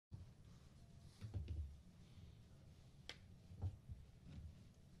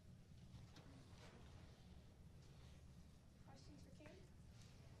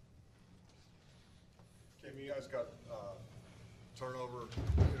you guys got turnover,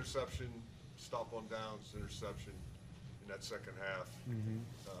 interception, stop on downs, interception in that second half.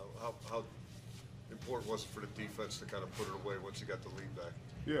 How important was it for the defense to kind of put it away once you got the lead back?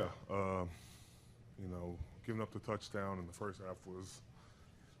 Yeah, giving up the touchdown in the first half was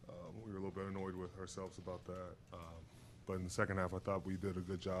we were a little bit annoyed with ourselves about that. But in the second half, I thought we did a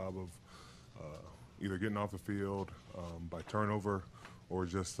good job of either getting off the field by turnover or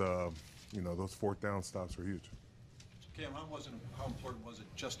just, those fourth down stops were huge. Cam, how important was it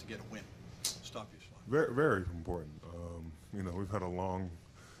just to get a win, stop your slide? Very, very important. We've had a long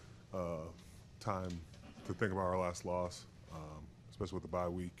time to think about our last loss, especially with the bye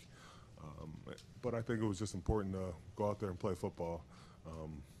week. But I think it was just important to go out there and play football.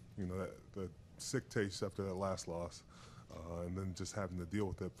 The sick taste after that last loss, and then just having to deal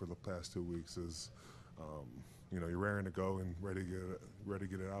with it for the past 2 weeks is, you're raring to go and ready to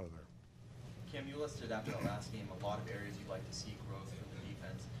get it out of there. Cam, you listed after the last game a lot of areas you'd like to see growth from the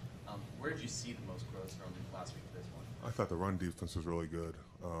defense. Where did you see the most growth from last week to this one? I thought the run defense was really good.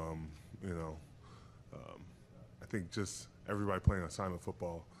 I think just everybody playing assignment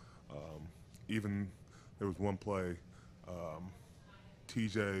football. Even there was one play,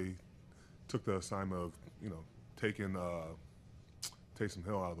 TJ took the assignment of taking Taysom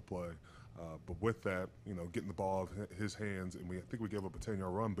Hill out of the play. But with that, getting the ball out of his hands, and I think we gave up a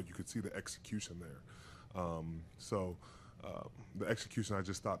 10-yard run, but you could see the execution there. The execution I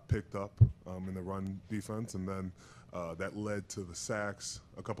just thought picked up in the run defense, and then that led to the sacks,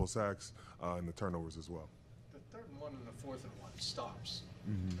 a couple of sacks, and the turnovers as well. The third and one and the fourth and one stops.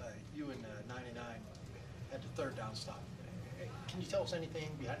 You and 99 had the third down stop. Can you tell us anything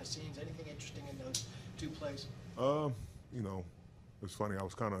behind the scenes, anything interesting in those two plays? It was funny. I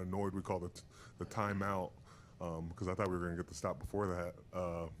was kind of annoyed we called it the timeout because I thought we were going to get the stop before that.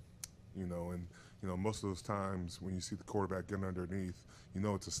 Most of those times when you see the quarterback getting underneath,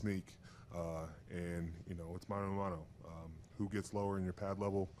 it's a sneak, and it's mano a mano. Who gets lower in your pad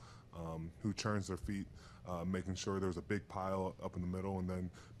level, who turns their feet, making sure there's a big pile up in the middle, and then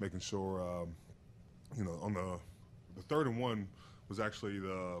making sure, on the third and one was actually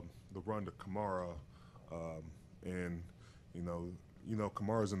the run to Kamara, and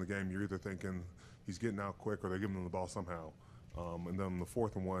Kamara's in the game. You're either thinking he's getting out quick or they're giving him the ball somehow. And then on the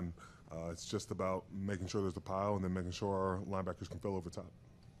fourth and one, it's just about making sure there's a pile and then making sure our linebackers can fill over top.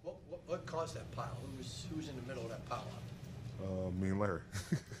 What caused that pile? Who was in the middle of that pile? Me and Larry.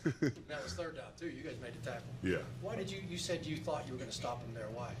 That was third down too. You guys made the tackle. Yeah. Why did you said you thought you were going to stop him there?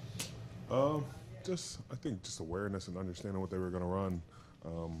 Why? I think just awareness and understanding what they were going to run.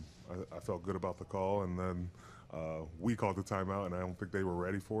 I felt good about the call, and then we called the timeout, and I don't think they were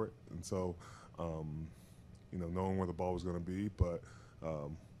ready for it. And so, knowing where the ball was going to be, but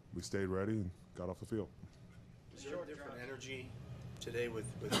we stayed ready and got off the field. Is there a different energy today with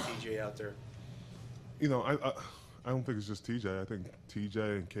TJ out there? I don't think it's just TJ. I think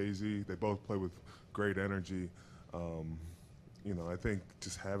TJ and KZ, they both play with great energy. I think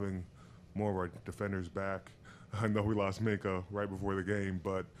just having more of our defenders back. I know we lost Minka right before the game,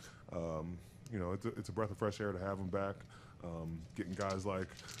 but it's a breath of fresh air to have them back. Getting guys like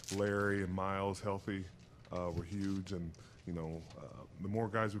Larry and Miles healthy were huge, and the more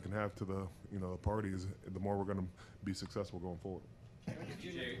guys we can have to the party, the more we're going to be successful going forward.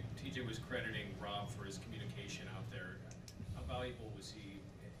 TJ was crediting Rob for his communication out there. How valuable was he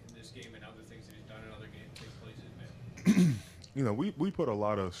in this game and other things that he's done in other games, big places? We put a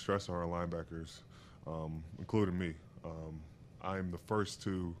lot of stress on our linebackers, including me. I'm the first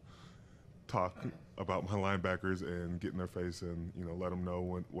to talk about my linebackers and get in their face and let them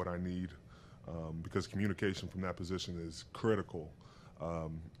know what I need, because communication from that position is critical.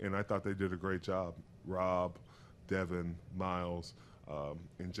 And I thought they did a great job. Rob, Devin, Miles,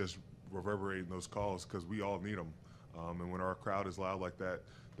 and just reverberating those calls because we all need them. And when our crowd is loud like that,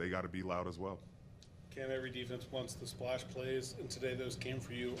 they got to be loud as well. Cam, every defense wants the splash plays, and today those came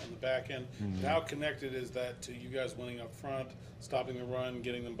for you on the back end. And how connected is that to you guys winning up front, stopping the run,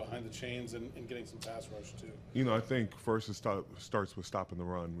 getting them behind the chains, and getting some pass rush too? I think first it starts with stopping the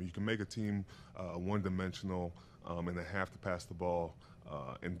run. When you can make a team one-dimensional and they have to pass the ball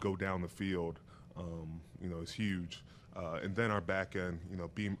and go down the field, is huge. And then our back end,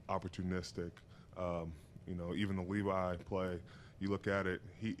 being opportunistic. Even the Levi play, you look at it,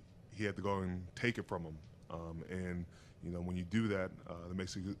 he had to go and take it from him. And when you do that, it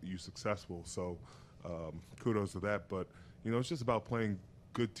makes you successful. So kudos to that. But, it's just about playing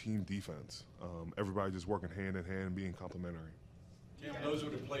good team defense. Everybody just working hand in hand and being complementary. Tim, those were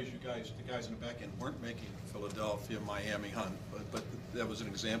the plays the guys in the back end weren't making Philadelphia, Miami, Hunt, but that was an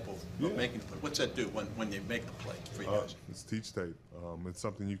example of Yeah. making the play. What's that do when they make the play for you guys? It's teach tape. It's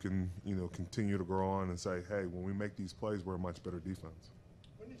something you can, continue to grow on and say, hey, when we make these plays, we're a much better defense.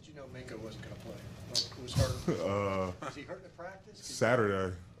 When did you know Minka wasn't going to play? Like, it was hard. Was he hurt in practice?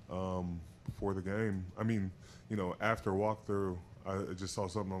 Saturday, before the game. I mean, after walkthrough, I just saw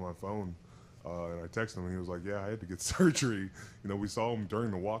something on my phone, and I texted him, and he was like, yeah, I had to get surgery. We saw him during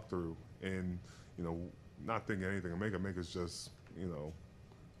the walkthrough, and, not thinking anything of Minka. Minka's just,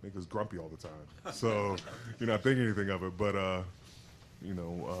 Minka's grumpy all the time. So you're not thinking anything of it. But,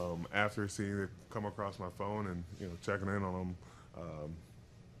 after seeing it come across my phone and, checking in on him,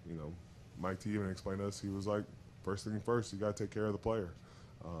 Mike T even explained to us, he was like, first thing first, you got to take care of the player.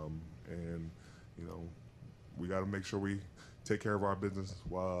 And, we got to make sure we take care of our business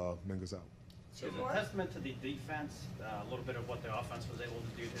while Minka's out. Is it a testament to the defense, a little bit of what the offense was able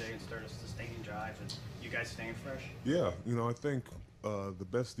to do today instead of sustaining drives and you guys staying fresh? Yeah, I think the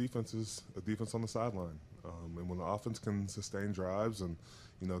best defense is a defense on the sideline. And when the offense can sustain drives and,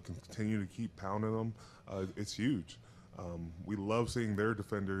 can continue to keep pounding them, it's huge. We love seeing their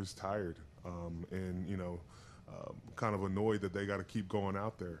defenders tired and, kind of annoyed that they got to keep going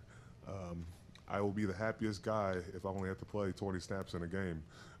out there. I will be the happiest guy if I only have to play 20 snaps in a game.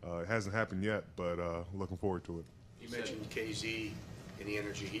 It hasn't happened yet, but looking forward to it. You mentioned KZ and the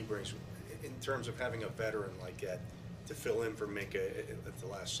energy he brings. In terms of having a veteran like that to fill in for Minka at the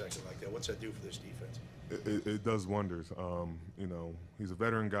last second like that, what's that do for this defense? It does wonders. He's a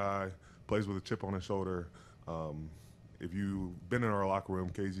veteran guy, plays with a chip on his shoulder. If you've been in our locker room,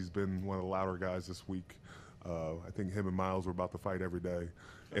 KZ's been one of the louder guys this week. I think him and Miles were about to fight every day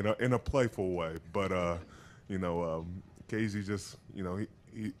in a playful way. But, KZ just,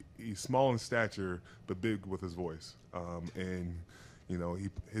 he's small in stature but big with his voice. And, he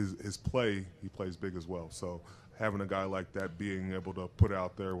plays big as well. So having a guy like that being able to put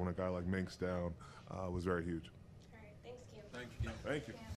out there when a guy like Mink's down was very huge. All right, thanks, Kim. Thank you. Thank you.